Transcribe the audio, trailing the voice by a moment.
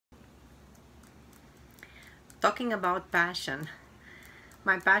Talking about passion,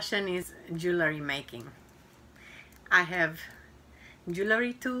 my passion is jewelry making. I have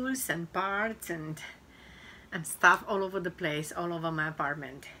jewelry tools and parts and stuff all over the place, all over my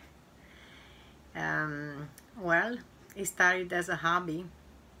apartment. Well, it started as a hobby.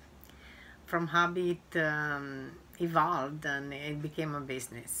 From hobby it evolved and it became a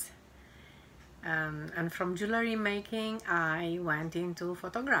business. And from jewelry making I went into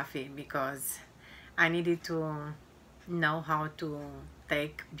photography because I needed to know how to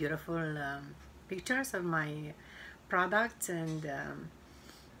take beautiful pictures of my products and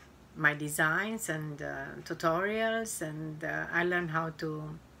my designs and tutorials, and I learned how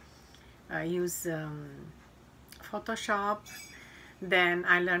to use Photoshop. Then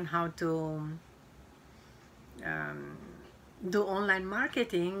I learned how to do online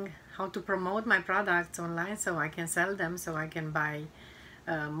marketing, how to promote my products online so I can sell them, so I can buy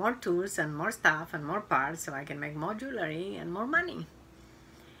more tools and more stuff and more parts so I can make more jewelry and more money.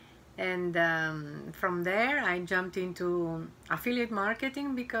 And from there I jumped into affiliate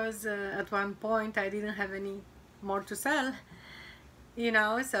marketing because at one point I didn't have any more to sell,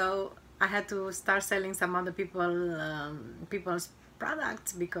 so I had to start selling some other people's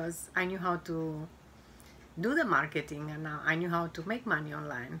products because I knew how to do the marketing and I knew how to make money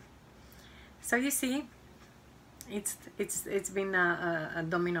online. So you see, it's been a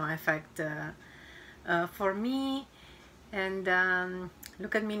domino effect for me. And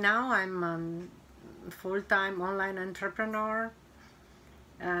look at me now, I'm a full-time online entrepreneur,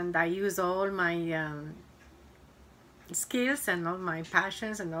 and I use all my skills and all my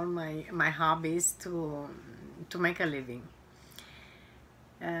passions and all my hobbies to make a living.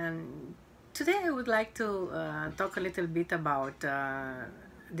 And today I would like to talk a little bit about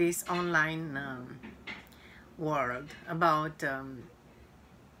this online world, about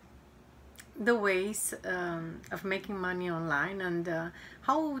the ways of making money online, and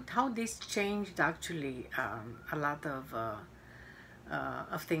how this changed actually a lot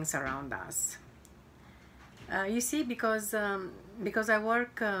of things around us. You see, because I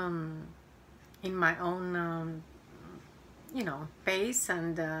work in my own pace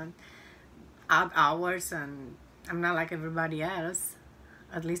and odd hours, and I'm not like everybody else.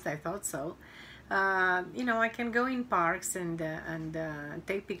 At least I thought so. I can go in parks and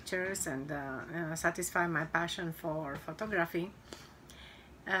take pictures and satisfy my passion for photography.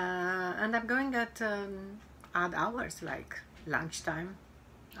 And I'm going at odd hours, like lunchtime,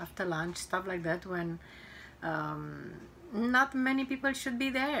 after lunch, stuff like that, when not many people should be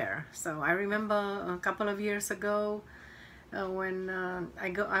there. So I remember a couple of years ago when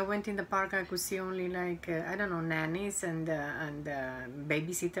I went in the park, I could see only like I don't know, nannies and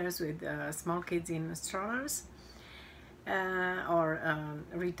babysitters with small kids in strollers, or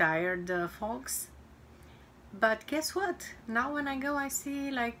retired folks. But guess what? Now when I go, I see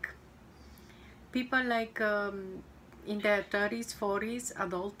like people like in their 30s, 40s,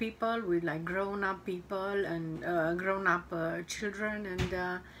 adult people with like grown-up people and grown-up children,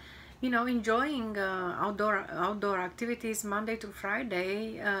 and enjoying outdoor activities Monday to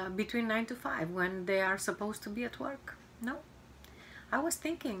Friday between 9 to 5 when they are supposed to be at work. No, I was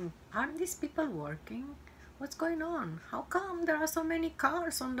thinking, aren't these people working? What's going on? How come there are so many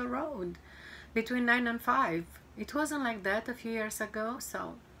cars on the road between 9 and 5? It wasn't like that a few years ago.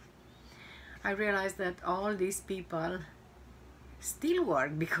 So I realized that all these people still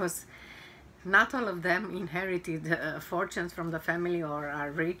work because not all of them inherited fortunes from the family or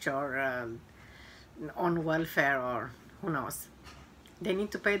are rich or on welfare or who knows. They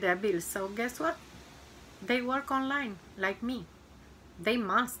need to pay their bills. So guess what? They work online like me. They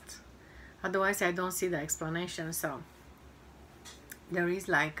must. Otherwise I don't see the explanation. So there is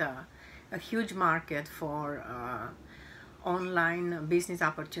like a huge market for online business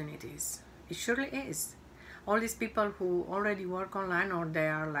opportunities. It surely is. All these people who already work online or they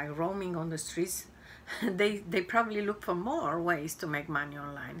are like roaming on the streets, they probably look for more ways to make money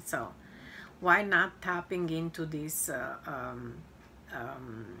online. So why not tapping into this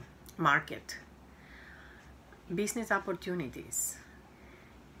market? Business opportunities.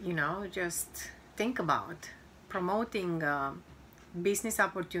 Just think about promoting business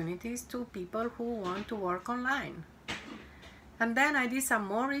opportunities to people who want to work online. And then I did some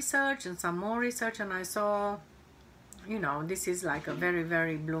more research and I saw, this is like a very,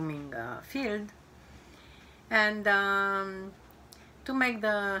 very blooming field. And to make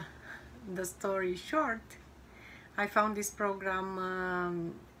the story short, I found this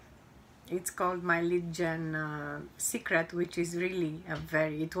program, it's called My Lead Gen Secret, which is really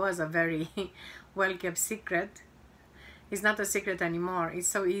it was a very well-kept secret. It's not a secret anymore. It's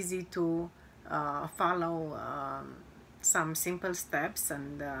so easy to follow some simple steps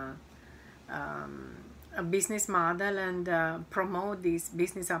and a business model, and promote these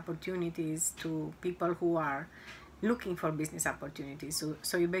business opportunities to people who are looking for business opportunities.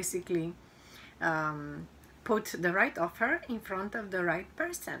 So you basically put the right offer in front of the right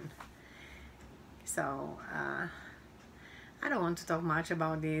person. So I don't want to talk much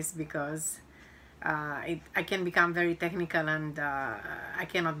about this because I can become very technical, and I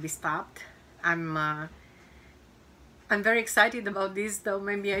cannot be stopped. I'm very excited about this, though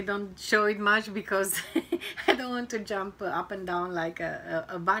maybe I don't show it much because I don't want to jump up and down like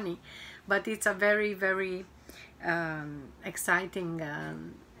a bunny. But it's a very, very exciting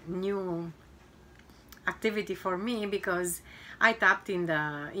new activity for me, because I tapped in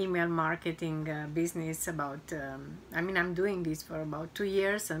the email marketing business about, I'm doing this for about 2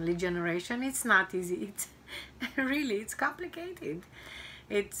 years, and lead generation, it's not easy. It's really, it's complicated.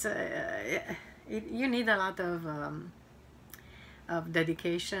 It's you need a lot of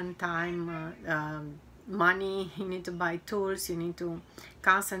dedication, time, money. You need to buy tools, you need to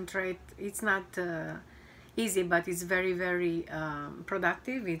concentrate. It's not easy, but it's very, very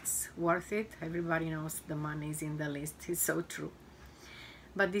productive. It's worth it. Everybody knows the money is in the list. It's so true.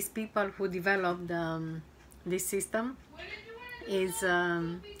 But these people who developed this system is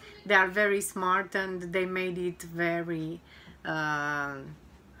they are very smart, and they made it very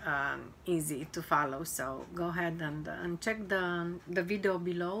easy to follow. So go ahead and check the video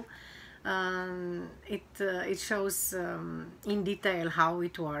below. It shows in detail how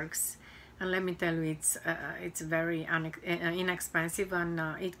it works, and let me tell you, it's very inexpensive, and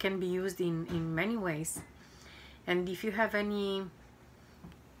it can be used in many ways. And if you have any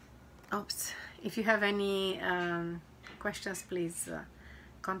questions, please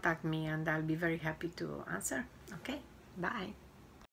contact me, and I'll be very happy to answer. Okay, bye.